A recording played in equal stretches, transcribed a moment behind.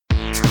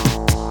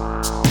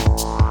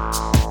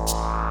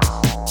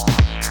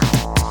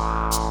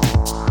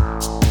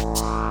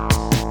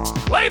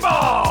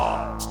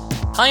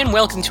Hi, and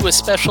welcome to a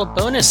special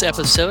bonus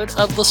episode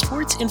of the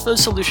Sports Info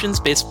Solutions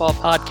Baseball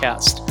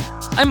Podcast.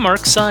 I'm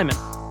Mark Simon.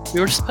 We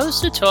were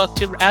supposed to talk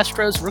to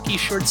Astros rookie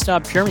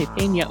shortstop Jeremy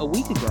Pena a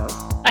week ago.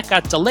 That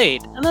got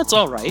delayed, and that's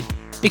all right,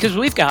 because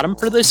we've got him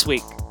for this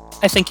week.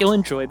 I think you'll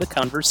enjoy the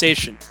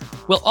conversation.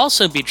 We'll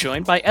also be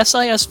joined by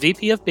SIS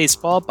VP of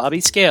Baseball,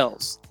 Bobby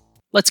Scales.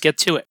 Let's get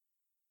to it.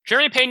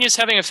 Jeremy Pena is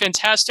having a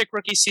fantastic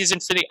rookie season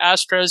for the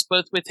Astros,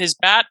 both with his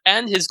bat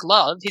and his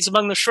glove. He's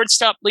among the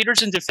shortstop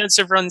leaders in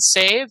defensive runs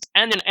saved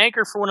and an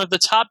anchor for one of the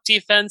top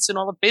defense in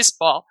all of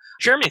baseball.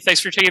 Jeremy,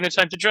 thanks for taking the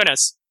time to join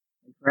us.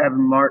 Thanks for having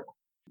me, Mark.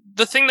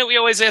 The thing that we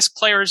always ask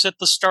players at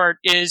the start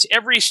is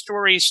every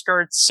story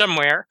starts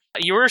somewhere.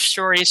 Your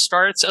story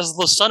starts as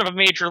the son of a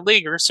major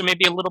leaguer, so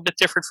maybe a little bit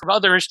different from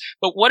others.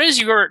 But what is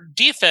your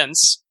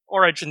defense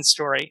origin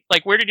story?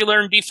 Like, where did you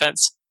learn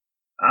defense?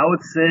 I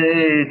would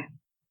say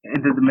in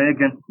the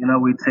Dominican,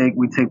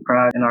 we take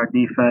pride in our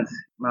defense.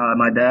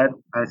 My dad,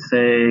 I'd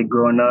say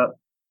growing up,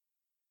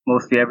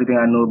 mostly everything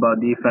I knew about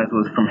defense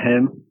was from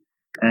him.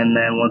 And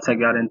then once I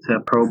got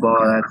into pro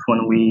ball, that's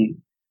when we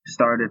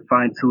started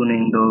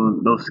fine-tuning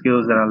those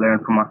skills that I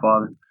learned from my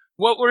father.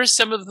 What were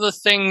some of the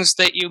things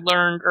that you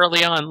learned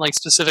early on, like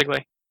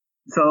specifically?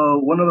 So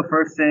one of the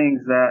first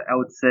things that I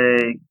would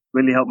say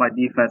really helped my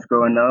defense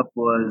growing up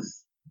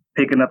was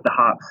picking up the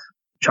hops.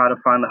 Try to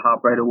find the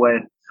hop right away.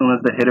 As soon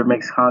as the hitter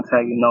makes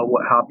contact, you know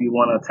what hop you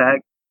want to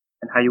attack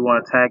and how you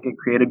want to attack it,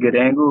 create a good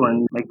angle,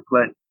 and make the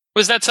play.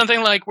 Was that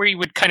something like where you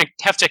would kind of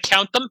have to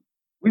count them?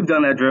 We've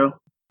done that drill.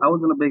 I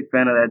wasn't a big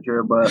fan of that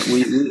drill, but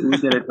we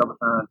did it a couple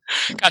times.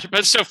 Gotcha.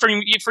 But so for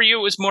you,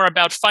 it was more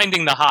about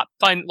finding the hop,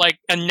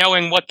 and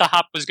knowing what the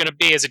hop was going to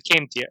be as it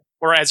came to you,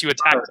 or as you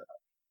attacked it.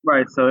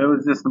 Right. So it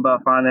was just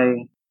about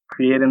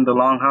creating the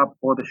long hop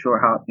or the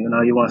short hop. You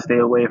want to stay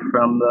away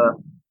from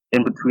the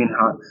in-between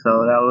hops.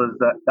 So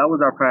that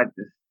was our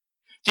practice.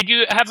 Did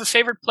you have a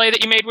favorite play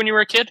that you made when you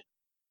were a kid?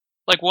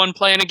 Like one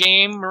play in a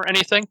game or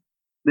anything?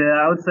 Yeah,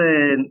 I would say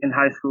in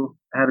high school,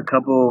 I had a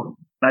couple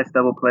nice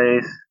double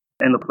plays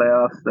in the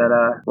playoffs that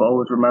I will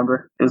always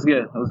remember. It was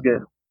good.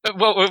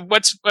 Well,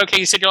 okay?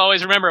 You said you'll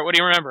always remember it. What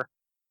do you remember?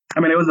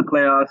 I mean, it was the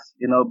playoffs,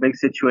 big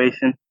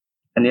situation.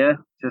 And yeah,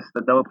 just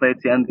a double play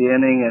to end the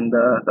inning, and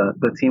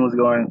the team was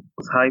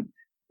hyped.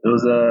 It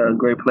was a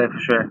great play for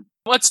sure.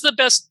 What's the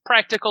best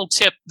practical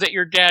tip that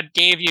your dad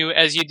gave you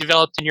as you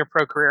developed in your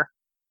pro career?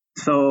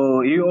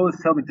 So you always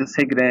tell me just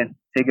take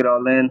it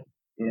all in,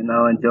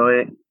 enjoy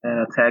it,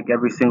 and attack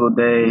every single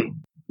day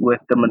with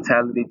the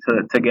mentality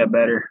to get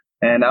better.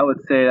 And I would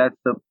say that's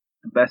the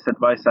best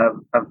advice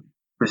I've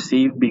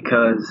received,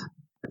 because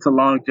it's a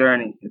long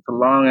journey. It's a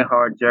long and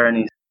hard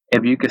journey.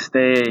 If you could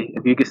stay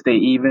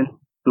even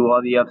through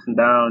all the ups and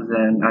downs,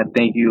 then I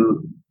think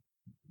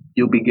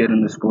you'll be good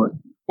in the sport.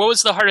 What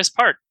was the hardest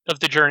part of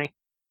the journey?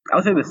 I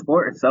would say the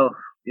sport itself.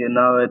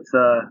 It's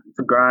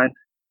a grind,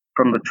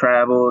 from the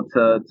travel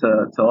to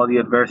all the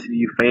adversity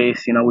you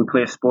face. We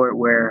play a sport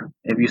where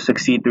if you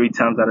succeed 3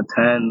 times out of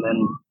 10,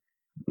 then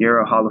you're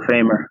a Hall of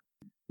Famer.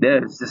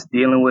 Yeah, it's just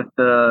dealing with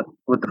the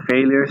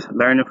failures,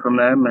 learning from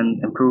them,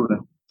 and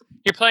improving.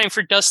 You're playing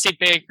for Dusty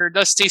Baker.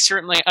 Dusty,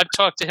 certainly, I've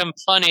talked to him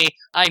plenty.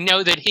 I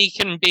know that he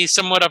can be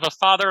somewhat of a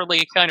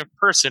fatherly kind of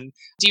person.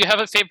 Do you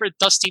have a favorite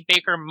Dusty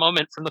Baker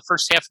moment from the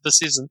first half of the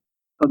season?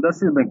 So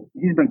Dusty's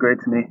been great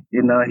to me.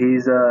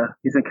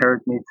 He's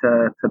encouraged me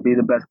to be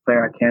the best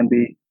player I can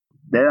be.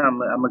 Yeah,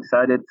 I'm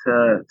excited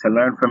to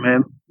learn from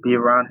him, be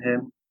around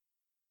him,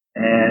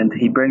 and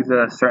he brings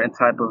a certain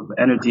type of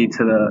energy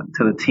to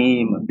the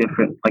team,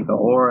 different, like an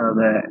aura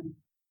that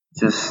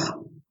just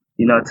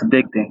it's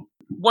addicting.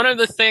 One of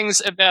the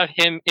things about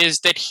him is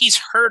that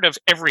he's heard of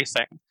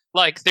everything.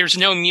 Like, there's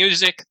no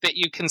music that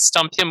you can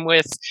stump him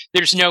with.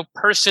 There's no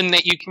person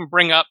that you can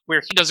bring up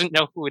where he doesn't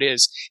know who it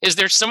is. Is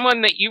there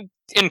someone that you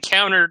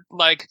encountered,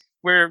 like,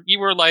 where you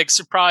were, like,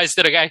 surprised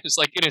that a guy who's,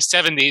 like, in his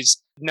 70s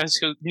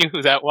knew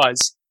who that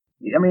was?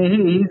 I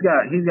mean, he's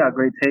got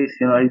great taste.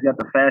 He's got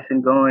the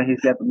fashion going.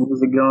 He's got the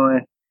music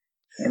going.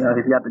 He's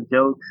got the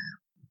jokes.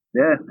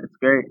 Yeah, it's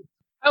great.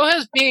 How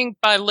has being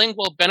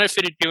bilingual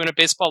benefited you in a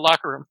baseball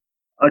locker room?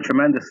 Oh,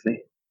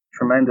 tremendously,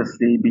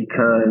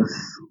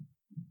 because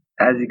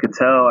as you could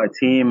tell, our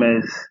team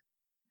is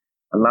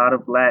a lot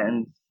of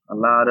Latins, a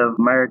lot of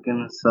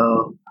Americans.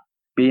 So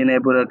being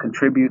able to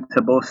contribute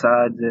to both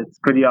sides, it's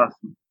pretty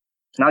awesome.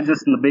 Not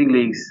just in the big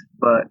leagues,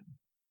 but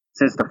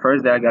since the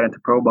first day I got into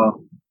pro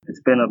ball,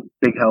 it's been a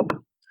big help.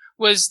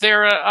 Was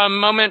there a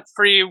moment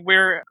for you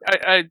where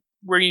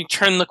you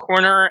turned the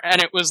corner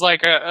and it was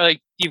like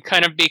you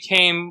kind of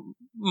became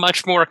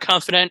much more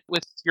confident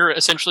with your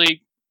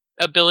essentially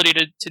ability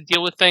to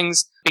deal with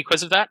things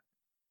because of that?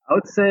 I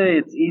would say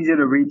it's easier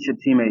to reach your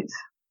teammates,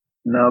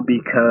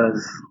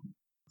 because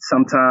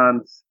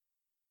sometimes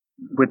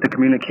with the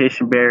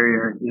communication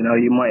barrier,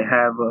 you might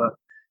have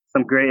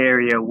some gray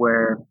area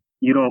where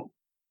you don't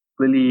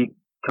really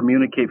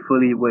communicate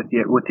fully with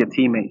your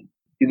teammate.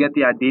 You get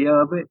the idea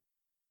of it,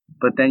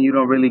 but then you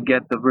don't really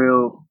get the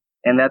real,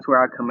 and that's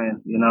where I come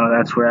in.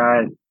 That's where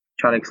I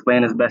try to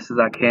explain as best as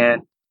I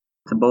can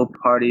to both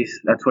parties.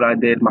 That's what I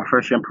did my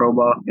first year in pro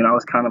ball. I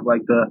was kind of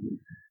like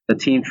the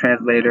team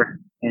translator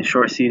in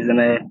short season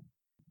A.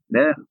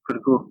 Yeah,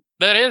 pretty cool.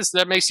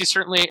 That makes you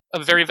certainly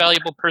a very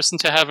valuable person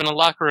to have in a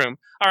locker room.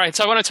 All right,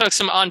 so I want to talk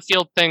some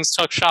on-field things,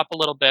 talk shop a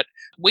little bit.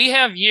 We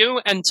have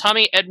you and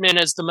Tommy Edman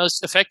as the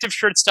most effective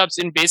shortstops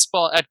in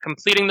baseball at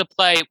completing the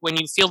play when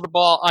you feel the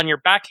ball on your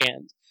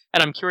backhand.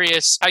 And I'm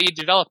curious how you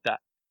developed that.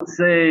 I'd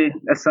say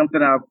that's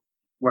something I've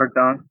worked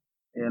on.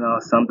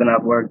 Something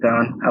I've worked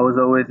on. I was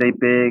always a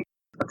big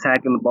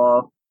attacking the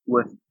ball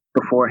with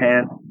the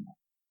forehand.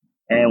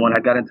 And when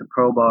I got into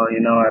pro ball,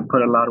 I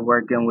put a lot of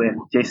work in with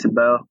Jason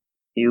Bell.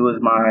 He was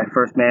my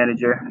first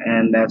manager,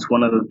 and that's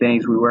one of the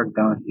things we worked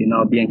on,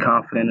 being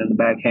confident in the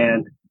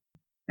backhand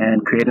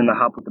and creating the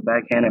hop with the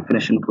backhand and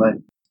finishing the play.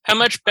 How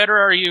much better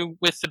are you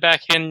with the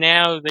backhand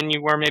now than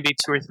you were maybe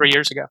 2 or 3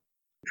 years ago?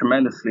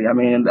 Tremendously. I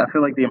mean, I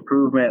feel like the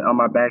improvement on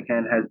my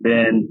backhand has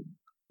been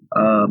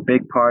a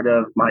big part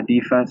of my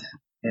defense.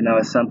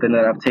 It's something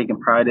that I've taken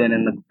pride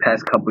in the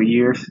past couple of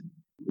years.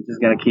 We're just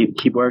going to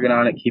keep working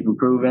on it, keep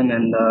improving,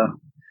 and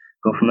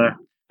go from there.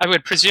 I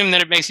would presume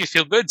that it makes you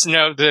feel good to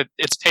know that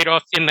it's paid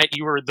off in that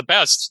you were the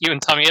best. You and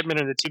Tommy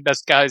Edman are the 2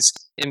 best guys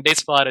in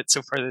baseball at it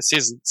so far this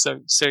season.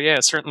 So yeah,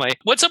 certainly.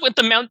 What's up with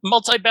the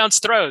multi-bounce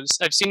throws?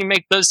 I've seen you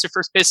make those to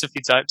first base a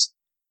few times.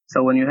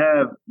 So when you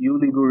have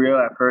Yuli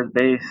Gurriel at first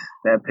base,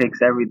 that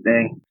picks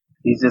everything.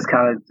 He's just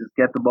kind of just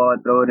get the ball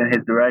and throw it in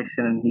his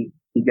direction, and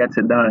he gets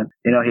it done.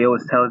 He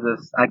always tells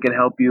us, I can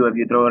help you if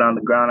you throw it on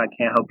the ground. I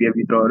can't help you if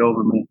you throw it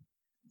over me.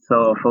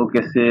 So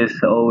focus is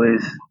to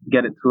always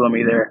get it to him,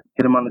 either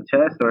hit him on the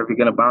chest, or if you're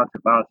going to bounce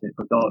it,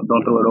 but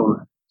don't throw it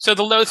over. So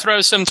the low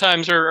throws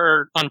sometimes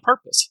are on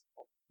purpose.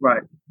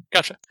 Right.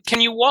 Gotcha.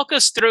 Can you walk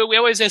us through? We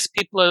always ask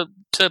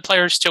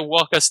players to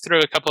walk us through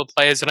a couple of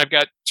plays, and I've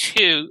got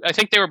 2. I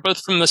think they were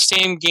both from the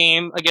same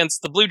game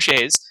against the Blue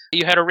Jays.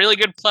 You had a really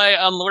good play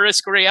on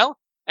Lourdes Gurriel,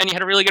 and you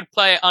had a really good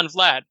play on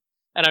Vlad.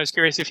 And I was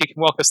curious if you can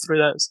walk us through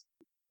those.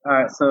 All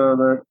right. So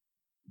the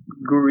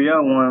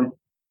Gurriel one,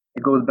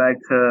 it goes back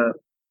to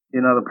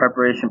the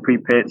preparation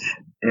pre-pitch,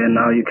 and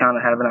now you kind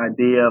of have an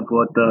idea of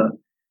what the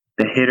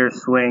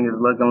hitter's swing is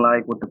looking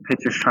like, what the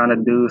pitcher's trying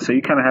to do. So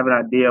you kind of have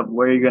an idea of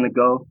where you're going to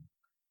go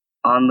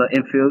on the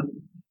infield.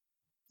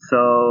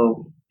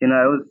 So, it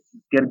was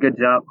get a good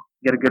jump,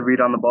 get a good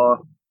read on the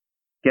ball,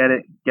 get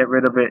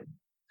rid of it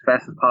as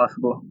fast as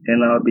possible,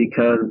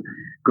 because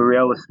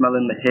Gurriel was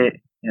smelling the hit,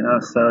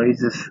 so he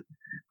just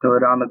threw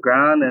it on the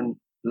ground and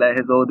let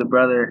his older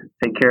brother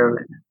take care of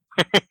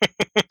it.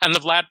 And the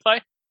Vlad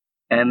play?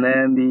 And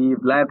then the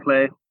Vlad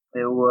play,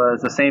 it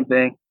was the same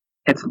thing.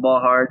 Hits the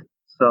ball hard,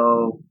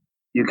 so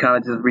you kind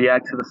of just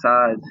react to the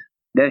sides.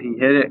 Yeah, he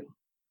hit it.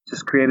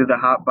 Just created a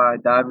hop by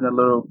diving a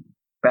little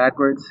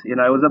backwards. It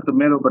was up the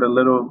middle, but a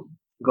little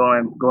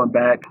going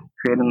back,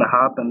 creating the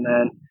hop. And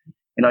then,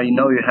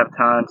 you have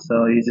time,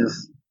 so you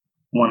just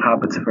one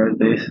hop it to first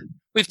base.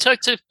 We've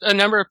talked to a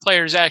number of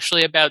players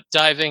actually about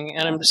diving,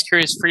 and I'm just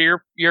curious for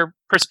your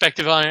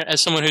perspective on it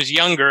as someone who's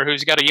younger,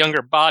 who's got a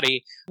younger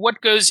body.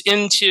 What goes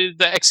into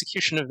the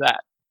execution of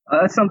that?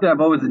 That's something I've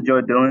always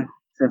enjoyed doing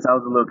since I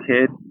was a little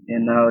kid.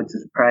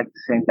 Just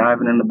practicing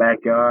diving in the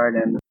backyard,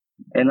 and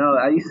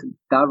I used to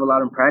dive a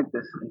lot in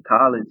practice in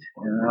college.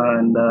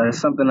 And it's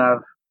something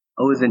I've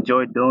always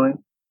enjoyed doing.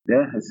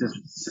 Yeah, it's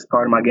just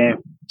part of my game.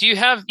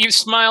 You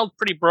smiled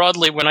pretty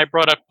broadly when I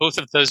brought up both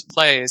of those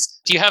plays.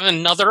 Do you have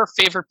another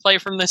favorite play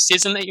from this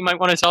season that you might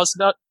want to tell us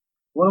about?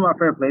 One of my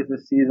favorite plays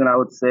this season, I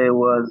would say,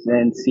 was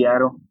in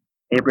Seattle.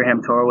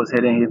 Abraham Toro was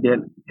hitting. He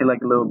hit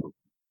like a little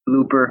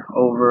looper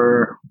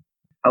over.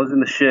 I was in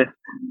the shift,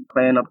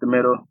 playing up the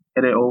middle,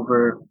 hit it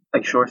over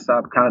like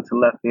shortstop, kind of to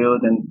left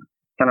field, and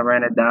kind of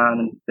ran it down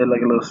and did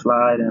like a little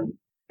slide.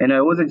 And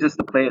it wasn't just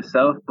the play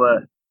itself,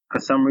 but for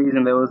some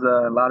reason, there was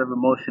a lot of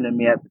emotion in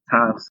me at the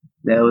time.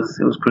 So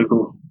it was pretty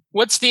cool.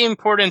 What's the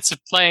importance of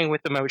playing with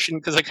emotion?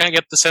 Because I kind of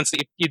get the sense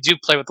that you do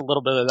play with a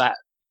little bit of that.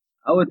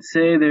 I would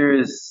say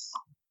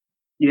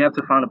you have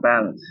to find a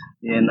balance,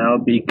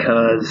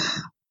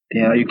 because,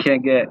 you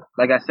can't get,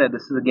 like I said,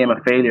 this is a game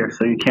of failure,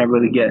 so you can't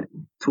really get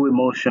too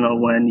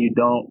emotional when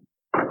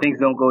things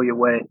don't go your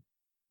way.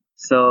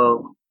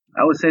 So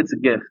I would say it's a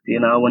gift,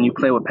 when you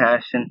play with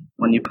passion,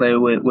 when you play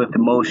with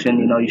emotion,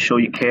 you show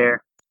you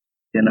care.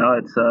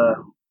 It's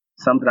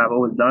something I've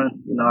always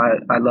done.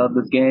 I love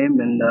this game,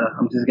 and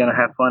I'm just going to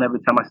have fun every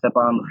time I step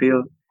out on the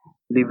field,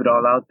 leave it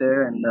all out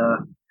there,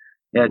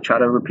 and try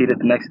to repeat it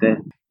the next day.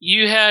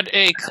 You had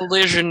a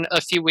collision a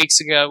few weeks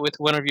ago with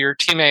one of your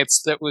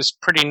teammates that was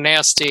pretty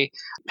nasty.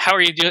 How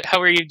are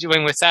you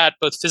doing with that,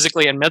 both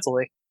physically and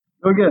mentally?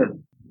 We're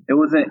good. It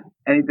wasn't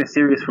anything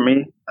serious for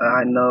me.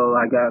 I know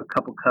I got a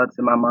couple cuts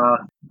in my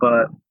mouth,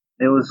 but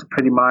it was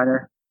pretty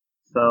minor,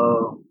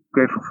 so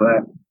grateful for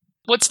that.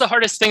 What's the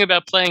hardest thing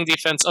about playing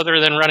defense other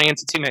than running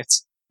into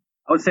teammates?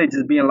 I would say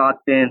just being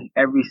locked in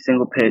every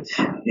single pitch.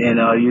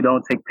 You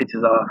don't take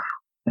pitches off.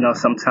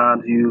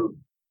 Sometimes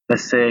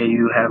let's say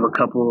you have a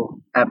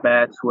couple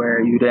at-bats where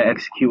you didn't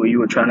execute what you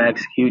were trying to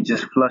execute,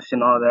 just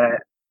flushing all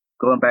that,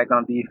 going back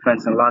on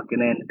defense and locking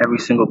in every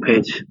single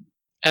pitch.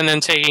 and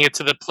then taking it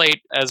to the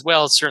plate as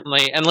well,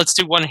 certainly. And let's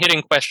do one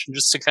hitting question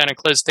just to kind of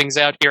close things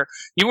out here.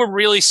 You were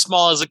really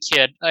small as a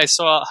kid. I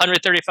saw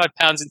 135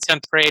 pounds in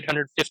 10th grade,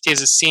 150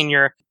 as a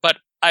senior. But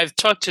I've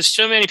talked to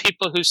so many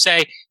people who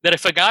say that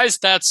if a guy's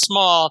that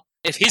small,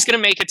 if he's going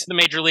to make it to the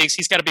major leagues,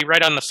 he's got to be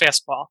right on the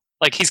fastball.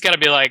 Like, he's got to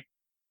be, like,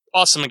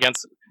 awesome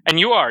against it. And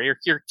you are.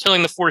 You're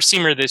killing the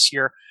four-seamer this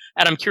year.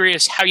 And I'm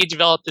curious how you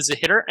developed as a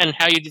hitter and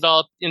how you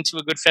developed into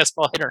a good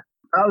fastball hitter.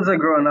 I was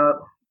growing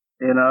up,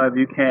 if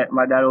you can't,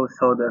 my dad always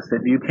told us,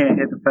 if you can't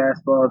hit the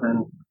fastball,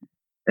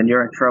 then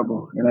you're in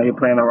trouble. You're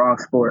playing the wrong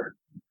sport.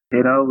 We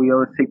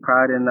always take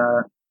pride in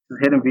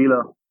just hitting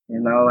velo,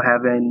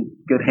 having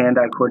good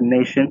hand-eye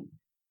coordination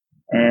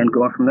and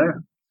going from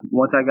there.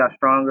 Once I got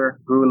stronger,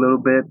 grew a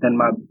little bit, then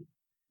my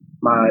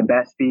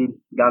bat speed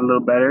got a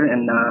little better,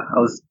 and I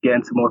was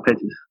getting some more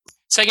pitches.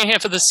 Second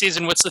half of the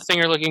season, what's the thing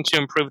you're looking to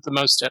improve the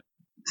most at?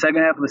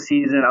 Second half of the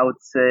season, I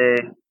would say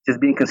just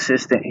being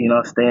consistent,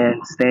 staying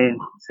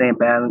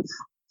balanced,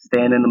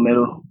 staying in the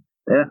middle.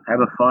 Yeah,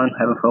 having fun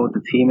with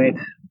the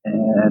teammates,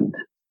 and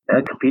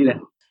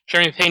competing.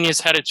 Jeremy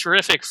Pena's had a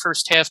terrific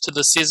first half to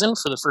the season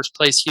for the first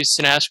place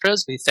Houston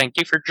Astros. We thank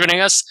you for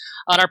joining us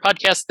on our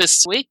podcast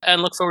this week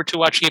and look forward to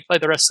watching you play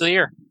the rest of the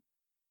year.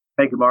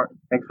 Thank you, Mark.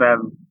 Thanks for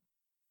having me.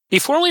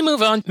 Before we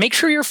move on, make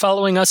sure you're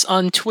following us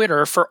on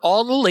Twitter for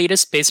all the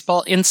latest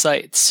baseball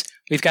insights.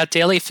 We've got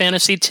daily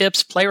fantasy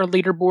tips, player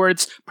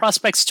leaderboards,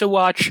 prospects to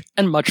watch,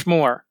 and much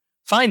more.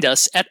 Find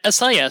us at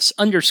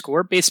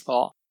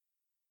SIS_baseball.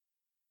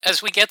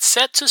 As we get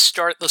set to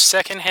start the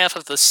second half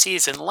of the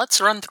season,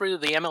 let's run through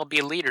the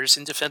MLB leaders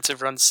in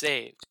defensive runs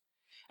saved.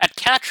 At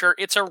catcher,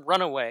 it's a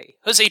runaway.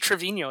 Jose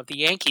Trevino of the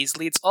Yankees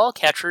leads all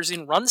catchers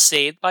in runs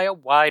saved by a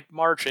wide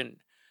margin.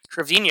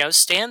 Trevino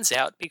stands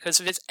out because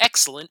of his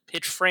excellent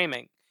pitch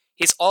framing.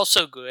 He's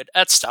also good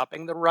at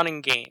stopping the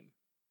running game.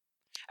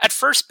 At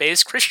first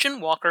base,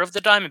 Christian Walker of the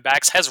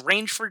Diamondbacks has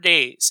range for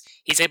days.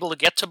 He's able to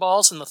get to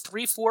balls in the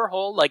 3-4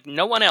 hole like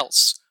no one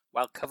else,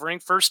 while covering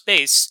first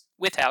base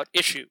without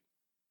issue.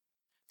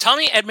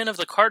 Tommy Edman of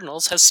the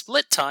Cardinals has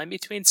split time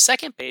between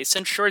second base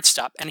and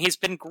shortstop, and he's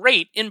been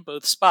great in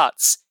both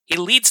spots. He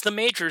leads the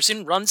majors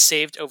in runs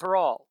saved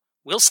overall.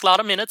 We'll slot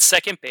him in at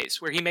second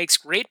base, where he makes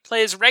great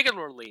plays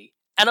regularly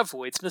and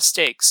avoids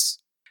mistakes.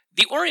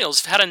 The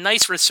Orioles have had a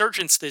nice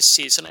resurgence this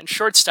season, and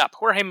shortstop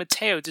Jorge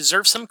Mateo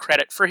deserves some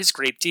credit for his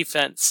great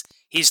defense.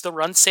 He's the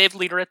run-save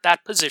leader at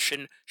that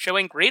position,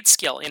 showing great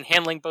skill in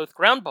handling both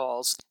ground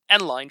balls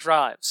and line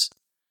drives.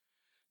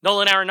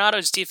 Nolan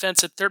Arenado's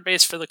defense at third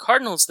base for the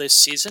Cardinals this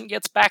season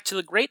gets back to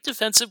the great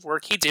defensive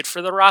work he did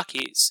for the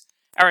Rockies.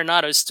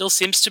 Arenado still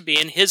seems to be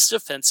in his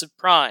defensive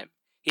prime.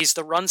 He's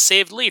the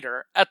run-save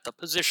leader at the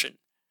position.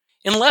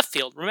 In left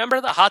field, remember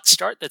the hot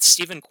start that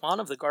Stephen Kwan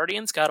of the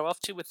Guardians got off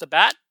to with the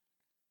bat?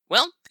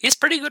 Well, he's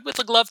pretty good with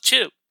the glove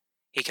too.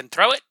 He can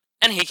throw it,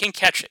 and he can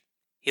catch it.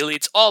 He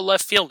leads all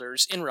left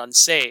fielders in runs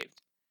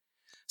saved.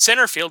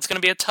 Center field's going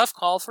to be a tough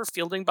call for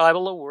Fielding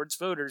Bible Awards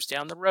voters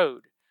down the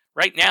road.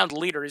 Right now, the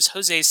leader is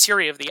Jose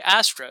Siri of the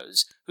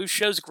Astros, who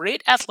shows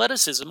great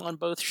athleticism on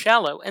both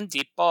shallow and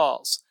deep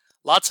balls.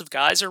 Lots of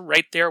guys are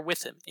right there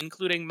with him,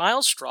 including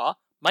Miles Straw,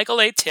 Michael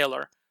A.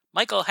 Taylor,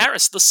 Michael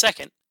Harris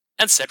II,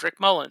 and Cedric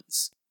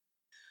Mullins.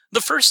 The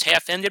first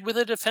half ended with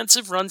a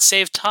defensive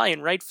run-save tie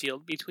in right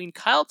field between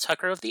Kyle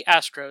Tucker of the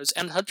Astros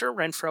and Hunter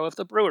Renfroe of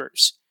the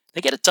Brewers.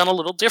 They get it done a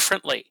little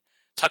differently.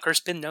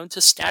 Tucker's been known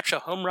to snatch a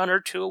home run or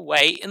two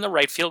away in the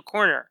right field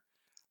corner.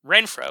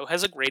 Renfroe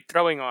has a great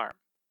throwing arm.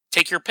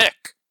 Take your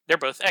pick. They're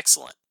both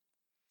excellent.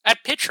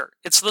 At pitcher,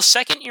 it's the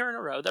second year in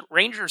a row that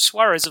Ranger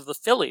Suarez of the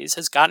Phillies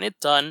has gotten it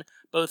done,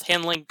 both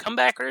handling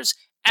comebackers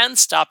and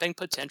stopping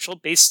potential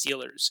base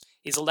stealers.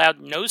 He's allowed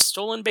no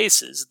stolen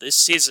bases this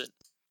season.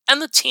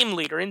 And the team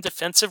leader in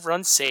defensive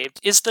runs saved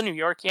is the New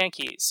York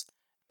Yankees.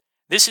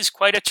 This is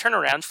quite a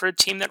turnaround for a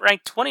team that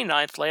ranked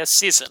 29th last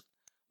season.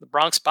 The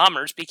Bronx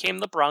Bombers became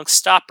the Bronx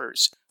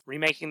Stoppers,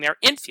 remaking their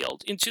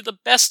infield into the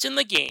best in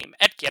the game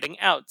at getting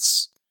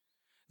outs.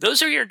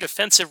 Those are your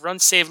defensive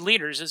run-save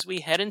leaders as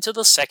we head into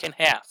the second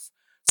half.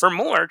 For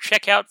more,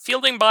 check out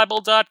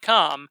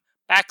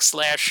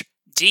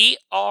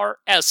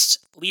fieldingbible.com/DRS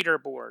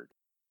leaderboard.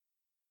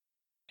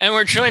 And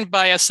we're joined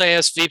by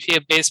SIS VP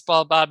of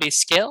Baseball, Bobby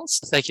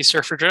Scales. Thank you,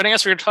 sir, for joining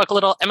us. We're going to talk a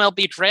little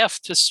MLB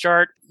draft to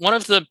start. One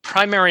of the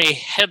primary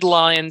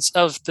headlines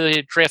of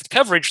the draft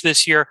coverage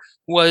this year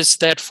was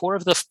that 4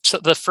 of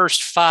the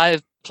first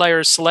 5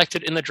 players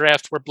selected in the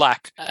draft were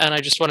black. And I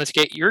just wanted to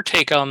get your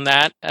take on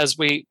that, as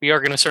we are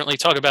going to certainly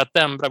talk about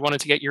them, but I wanted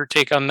to get your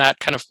take on that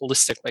kind of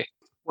holistically.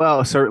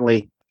 Well,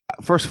 certainly.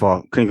 First of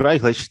all,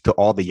 congratulations to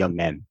all the young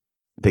men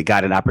that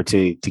got an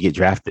opportunity to get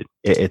drafted.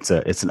 It's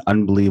an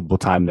unbelievable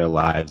time in their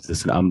lives.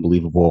 It's an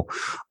unbelievable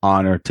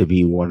honor to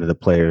be one of the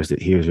players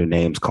that hears their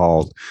names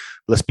called.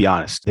 Let's be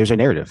honest, there's a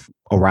narrative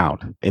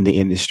around in the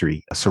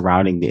industry,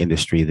 surrounding the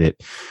industry,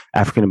 that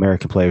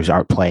African-American players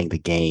aren't playing the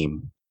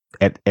game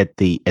at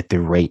the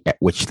rate at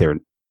which they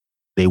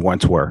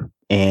once were.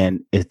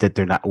 And it's that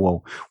they're not,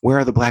 well, where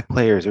are the black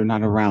players? They're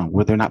not around.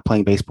 Where they're not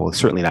playing baseball. It's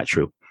certainly not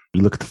true.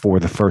 You look at the 4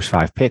 of the first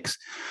 5 picks,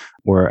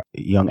 were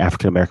young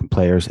African-American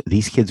players.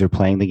 These kids are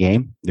playing the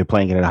game. They're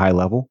playing it at a high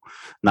level,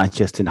 not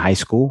just in high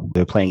school.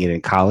 They're playing it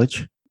in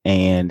college.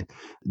 And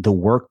the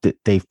work that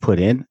they've put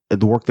in,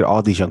 the work that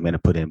all these young men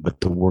have put in, but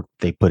the work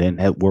they put in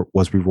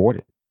was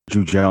rewarded.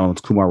 Drew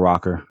Jones, Kumar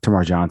Rocker,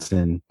 Tamar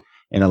Johnson,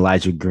 and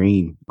Elijah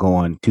Green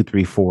going 2,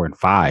 3, 4, and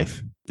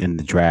 5 in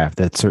the draft.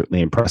 That's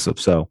certainly impressive.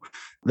 So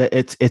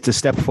it's a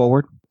step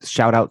forward.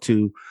 Shout out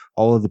to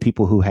all of the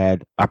people who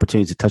had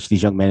opportunities to touch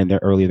these young men in their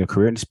early in their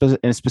career,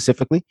 and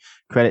specifically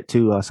credit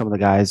to some of the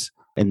guys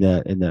in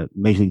the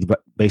Major League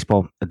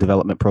Baseball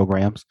development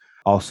programs.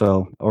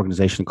 Also, an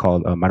organization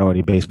called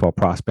Minority Baseball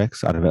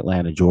Prospects out of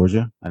Atlanta,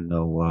 Georgia. I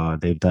know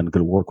they've done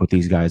good work with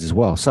these guys as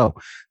well. So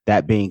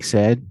that being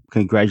said,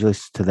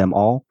 congratulations to them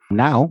all.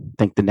 Now, I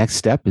think the next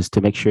step is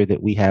to make sure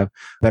that we have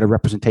better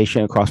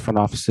representation across front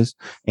offices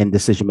and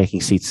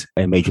decision-making seats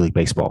in Major League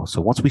Baseball. So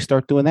once we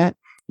start doing that,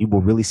 you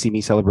will really see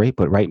me celebrate.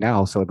 But right now,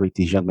 I'll celebrate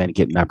these young men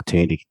getting an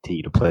opportunity to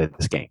continue to play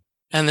this game.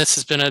 And this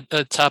has been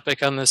a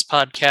topic on this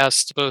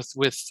podcast, both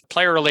with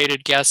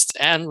player-related guests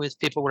and with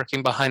people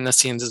working behind the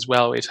scenes as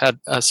well. We've had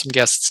some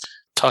guests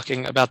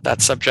talking about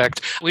that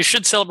subject. We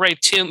should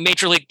celebrate 2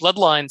 Major League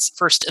bloodlines,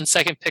 first and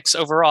second picks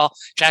overall.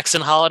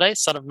 Jackson Holliday,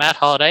 son of Matt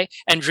Holliday,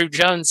 and Drew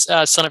Jones,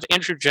 son of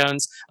Andrew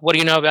Jones. What do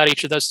you know about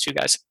each of those 2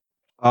 guys?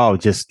 Oh,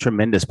 just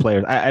tremendous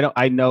players.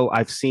 I know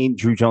I've seen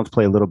Drew Jones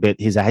play a little bit.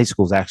 His high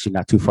school is actually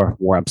not too far from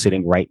where I'm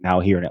sitting right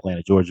now here in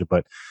Atlanta, Georgia.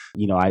 But,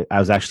 I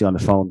was actually on the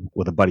phone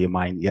with a buddy of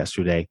mine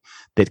yesterday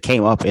that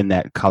came up in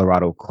that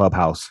Colorado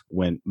clubhouse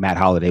when Matt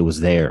Holliday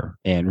was there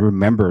and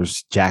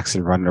remembers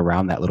Jackson running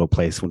around that little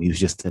place when he was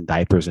just in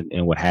diapers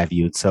and what have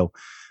you. And so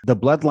the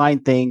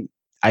bloodline thing,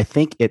 I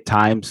think at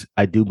times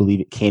I do believe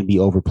it can be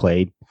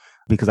overplayed.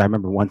 Because I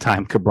remember one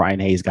time Brian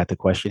Hayes got the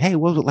question, hey,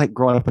 what was it like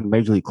growing up in a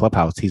Major League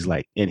clubhouse? He's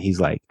like,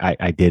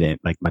 I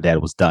didn't. Like, my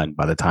dad was done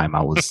by the time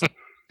I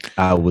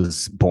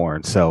was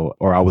born. So,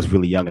 or I was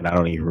really young and I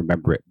don't even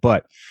remember it.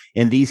 But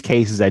in these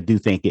cases, I do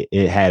think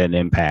it had an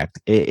impact.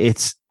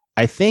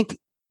 I think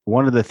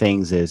one of the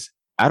things is,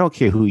 I don't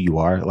care who you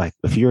are. Like,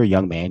 if you're a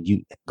young man,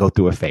 you go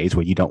through a phase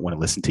where you don't want to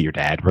listen to your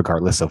dad,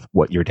 regardless of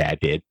what your dad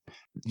did.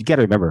 You got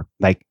to remember,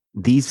 like,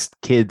 these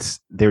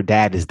kids, their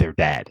dad is their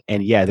dad.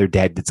 And yeah, their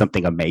dad did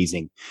something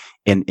amazing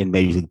in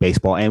Major League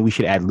Baseball. And we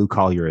should add Lou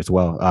Collier as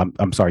well.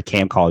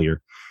 Cam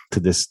Collier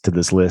to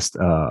this list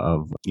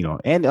of,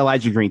 and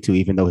Elijah Green too,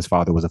 even though his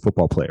father was a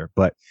football player.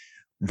 But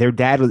their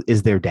dad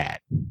is their dad.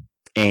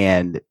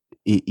 And,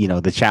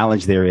 the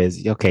challenge there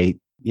is, okay,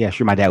 yeah,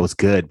 sure, my dad was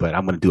good, but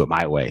I'm going to do it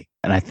my way.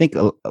 And I think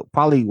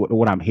probably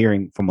what I'm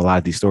hearing from a lot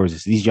of these stories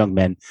is these young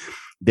men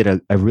did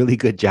a really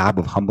good job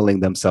of humbling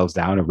themselves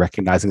down and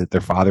recognizing that their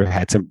father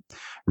had some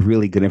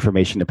really good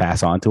information to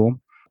pass on to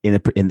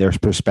them in their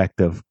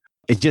perspective.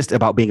 It's just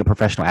about being a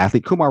professional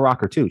athlete. Kumar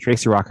Rocker too.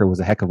 Tracy Rocker was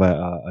a heck of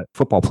a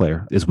football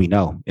player, as we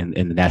know, in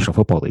the National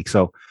Football League.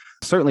 So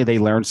certainly they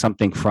learned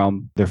something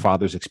from their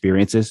father's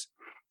experiences.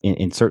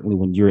 And certainly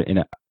when you're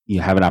you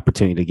have an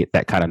opportunity to get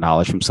that kind of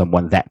knowledge from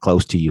someone that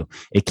close to you,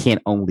 it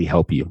can't only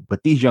help you.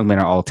 But these young men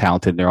are all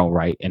talented in their own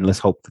right, and let's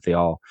hope that they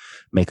all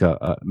make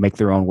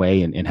their own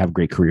way and have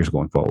great careers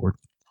going forward.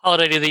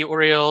 Holliday to the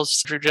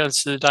Orioles, Drew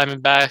Jones to the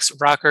Diamondbacks,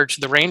 Rocker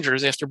to the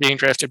Rangers after being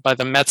drafted by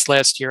the Mets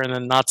last year and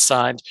then not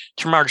signed,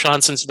 Tamar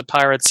Johnson to the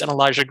Pirates, and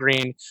Elijah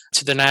Green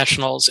to the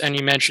Nationals. And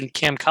you mentioned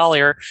Cam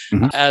Collier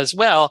as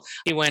well.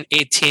 He went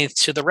 18th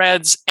to the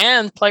Reds,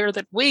 and player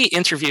that we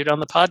interviewed on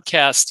the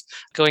podcast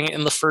going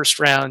in the first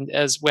round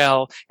as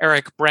well,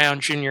 Eric Brown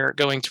Jr.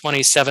 going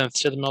 27th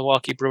to the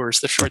Milwaukee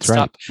Brewers, the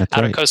shortstop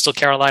out of Coastal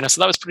Carolina.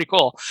 So that was pretty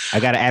cool. I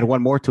got to add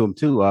one more to him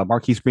too.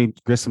 Marquise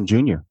Grissom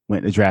Jr.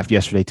 went in the draft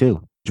yesterday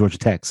too. Georgia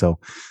Tech. So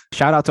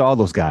shout out to all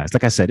those guys.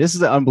 Like I said, this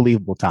is an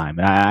unbelievable time.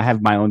 And I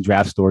have my own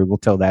draft story. We'll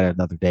tell that at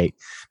another date.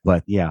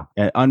 But yeah,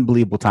 an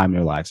unbelievable time in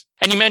their lives.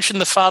 And you mentioned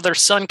the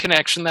father-son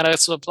connection that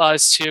also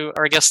applies to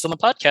our guest on the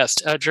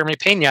podcast, Jeremy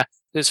Pena,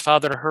 whose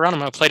father,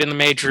 Geronimo, played in the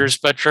majors,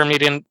 but Jeremy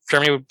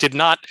did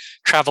not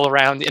travel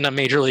around in a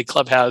major league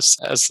clubhouse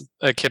as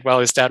a kid while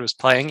his dad was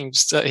playing.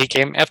 He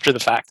came after the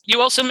fact.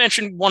 You also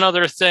mentioned one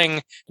other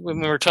thing when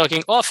we were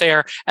talking off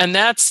air, and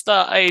that's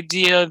the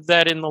idea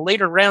that in the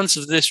later rounds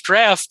of this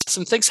draft,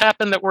 some things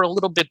happened that were a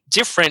little bit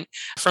different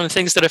from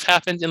things that have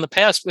happened in the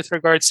past with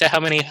regards to how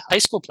many high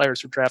school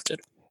players were drafted.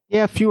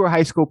 Yeah, fewer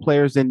high school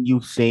players than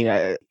you've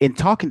seen. In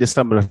talking to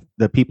some of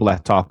the people I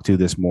talked to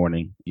this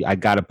morning, I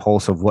got a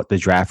pulse of what the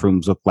draft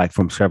rooms looked like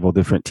from several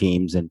different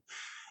teams. And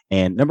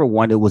number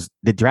one, it was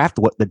the draft.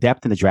 What the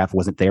depth in the draft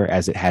wasn't there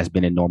as it has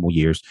been in normal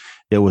years.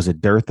 There was a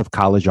dearth of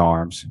college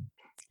arms.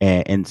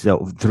 And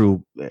so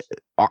through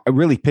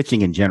really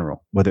pitching in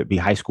general, whether it be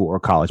high school or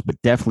college,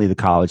 but definitely the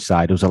college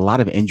side, there was a lot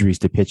of injuries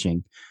to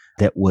pitching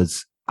that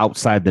was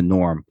outside the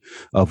norm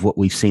of what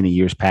we've seen in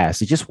years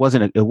past. It just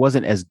wasn't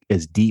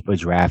as deep a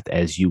draft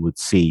as you would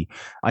see.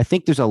 I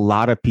think there's a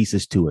lot of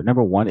pieces to it.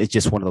 Number one, it's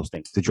just one of those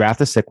things. The draft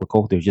is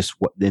cyclical. There's just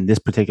in this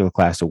particular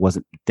class, there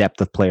wasn't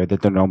depth of player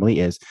that there normally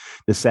is.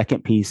 The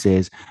second piece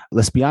is,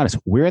 let's be honest,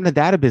 we're in the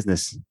data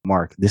business,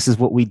 Mark. This is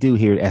what we do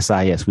here at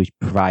SIS. We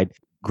provide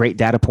great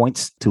data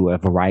points to a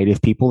variety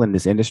of people in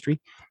this industry.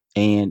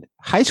 And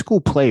high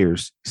school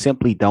players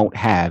simply don't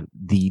have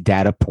the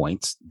data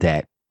points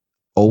that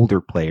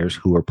older players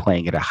who are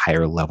playing at a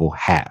higher level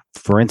have.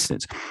 For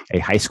instance, a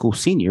high school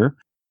senior,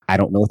 I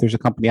don't know if there's a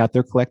company out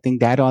there collecting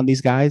data on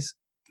these guys.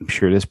 I'm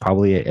sure there's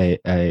probably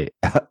a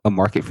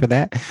market for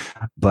that,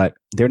 but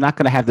they're not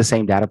going to have the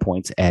same data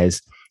points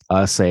as,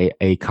 say,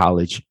 a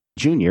college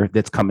junior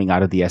that's coming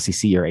out of the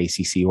SEC or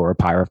ACC or a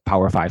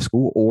Power 5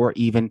 school, or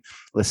even,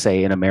 let's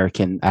say, an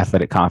American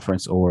Athletic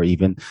Conference, or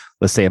even,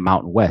 let's say, a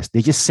Mountain West.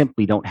 They just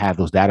simply don't have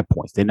those data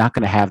points. They're not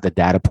going to have the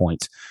data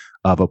points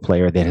of a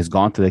player that has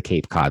gone to the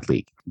Cape Cod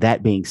League.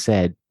 That being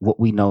said, what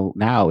we know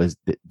now is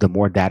that the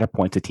more data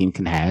points a team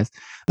can have,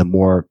 the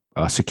more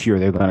secure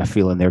they're going to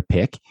feel in their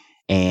pick.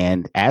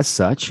 And as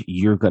such,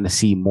 you're going to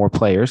see more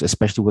players,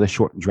 especially with a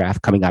shortened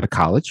draft, coming out of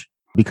college,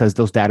 because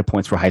those data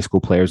points for high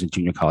school players and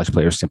junior college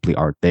players simply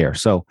aren't there.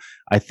 So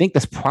I think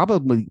that's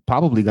probably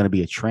going to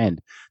be a trend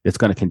that's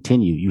going to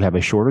continue. You have a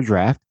shorter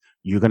draft.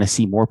 You're going to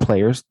see more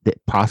players that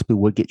possibly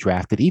would get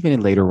drafted even in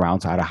later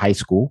rounds out of high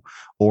school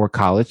or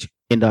college,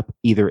 end up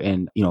either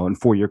in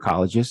 4-year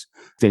colleges,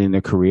 in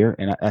their career.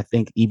 And I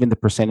think even the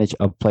percentage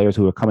of players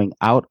who are coming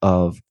out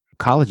of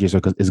colleges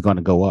is going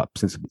to go up,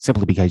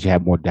 simply because you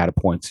have more data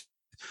points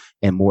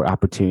and more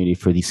opportunity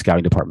for these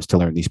scouting departments to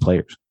learn these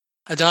players.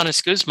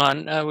 Adonis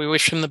Guzman, we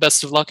wish him the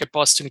best of luck at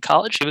Boston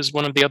College. He was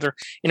one of the other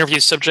interview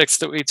subjects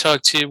that we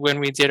talked to when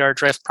we did our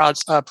draft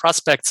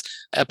prospects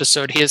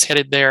episode. He is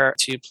headed there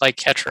to play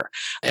catcher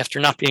after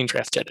not being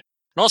drafted.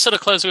 And also to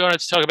close, we wanted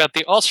to talk about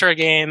the All-Star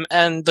game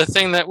and the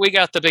thing that we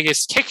got the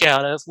biggest kick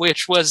out of,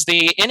 which was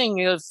the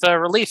inning of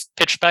relief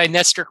pitched by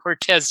Nestor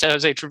Cortez to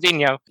Jose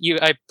Trevino.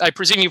 I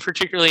presume you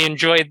particularly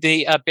enjoyed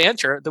the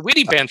banter, the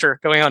witty banter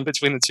going on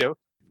between the two.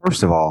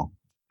 First of all,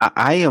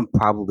 I am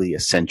probably a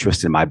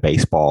centrist in my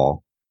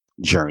baseball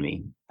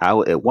journey.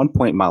 At one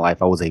point in my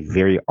life, I was a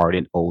very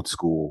ardent, old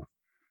school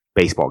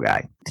baseball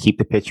guy. To keep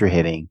the pitcher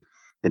hitting,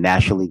 the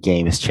National League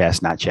game is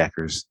chess, not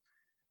checkers.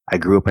 I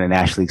grew up in a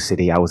National League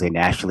city. I was a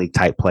National League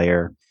type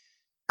player.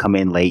 Come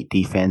in late,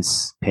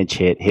 defense, pinch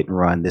hit and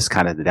run.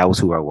 That was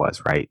who I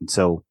was, right? And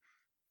so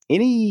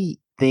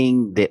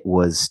anything that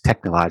was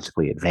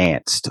technologically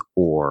advanced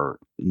or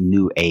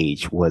new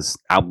age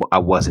I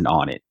wasn't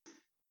on it.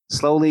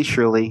 Slowly,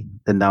 surely,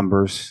 the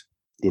numbers,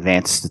 the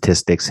advanced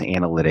statistics,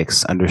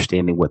 analytics,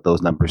 understanding what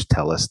those numbers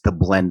tell us, the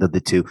blend of the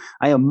two.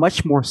 I am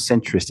much more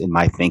centrist in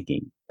my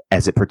thinking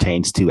as it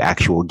pertains to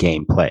actual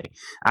gameplay.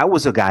 I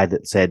was a guy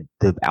that said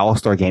the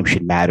All-Star game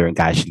should matter and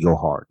guys should go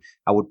hard.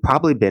 I would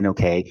probably have been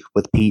okay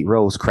with Pete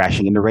Rose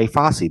crashing into Ray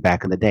Fosse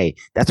back in the day.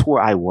 That's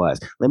where I was.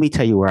 Let me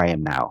tell you where I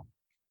am now.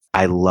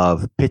 I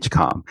love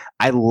PitchCom.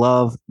 I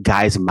love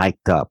guys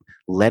mic'd up.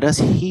 Let us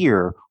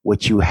hear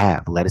what you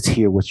have. Let us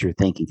hear what you're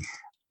thinking.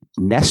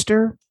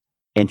 Nestor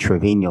and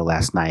Trevino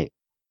last night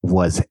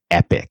was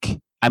epic.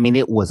 I mean,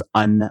 it was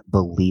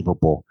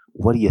unbelievable.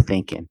 What are you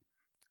thinking?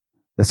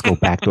 Let's go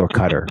backdoor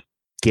cutter.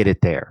 Get it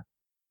there.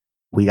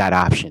 We got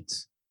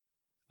options.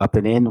 Up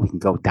and in, we can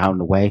go down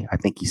and away. I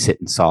think he's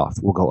sitting soft.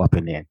 We'll go up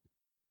and in.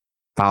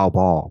 Foul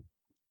ball.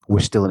 We're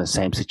still in the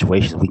same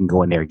situation. We can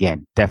go in there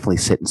again. Definitely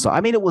sitting soft.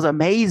 I mean, it was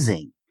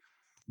amazing.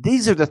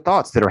 These are the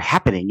thoughts that are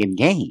happening in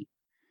game.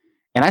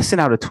 And I sent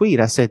out a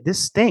tweet. I said, this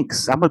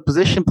stinks. I'm a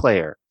position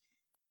player.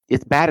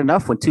 It's bad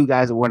enough when two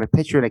guys are wearing a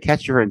pitcher and a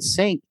catcher in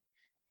sync.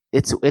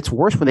 It's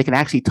worse when they can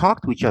actually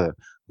talk to each other.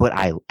 But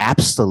I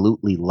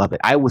absolutely love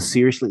it. I was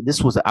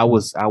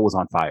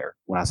on fire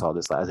when I saw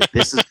this. I was like,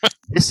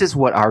 this is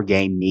what our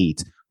game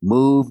needs.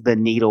 Move the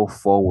needle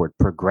forward,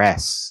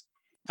 progress.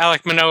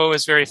 Alek Manoah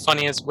was very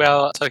funny as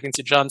well, talking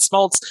to John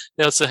Smoltz.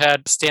 They also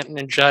had Stanton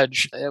and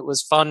Judge. It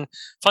was fun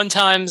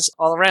times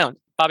all around.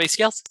 Bobby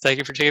Scales, thank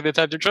you for taking the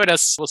time to join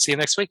us. We'll see you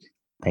next week.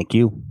 Thank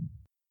you.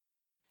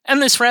 And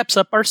this wraps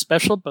up our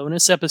special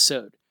bonus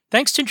episode.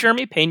 Thanks to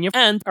Jeremy Pena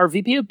and our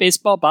VP of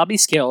Baseball, Bobby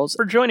Scales,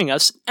 for joining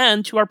us,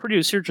 and to our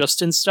producer,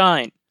 Justin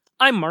Stein.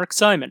 I'm Mark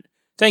Simon.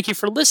 Thank you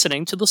for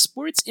listening to the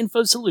Sports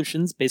Info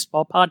Solutions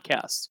Baseball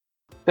Podcast.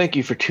 Thank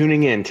you for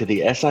tuning in to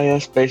the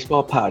SIS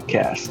Baseball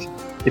Podcast.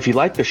 If you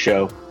like the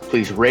show,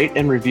 please rate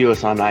and review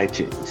us on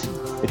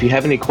iTunes. If you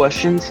have any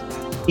questions,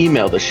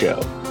 email the show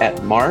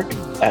at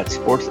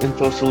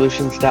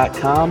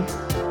mark@sportsinfosolutions.com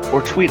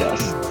or tweet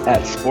us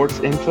at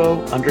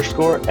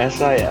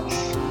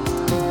sportsinfo_SIS.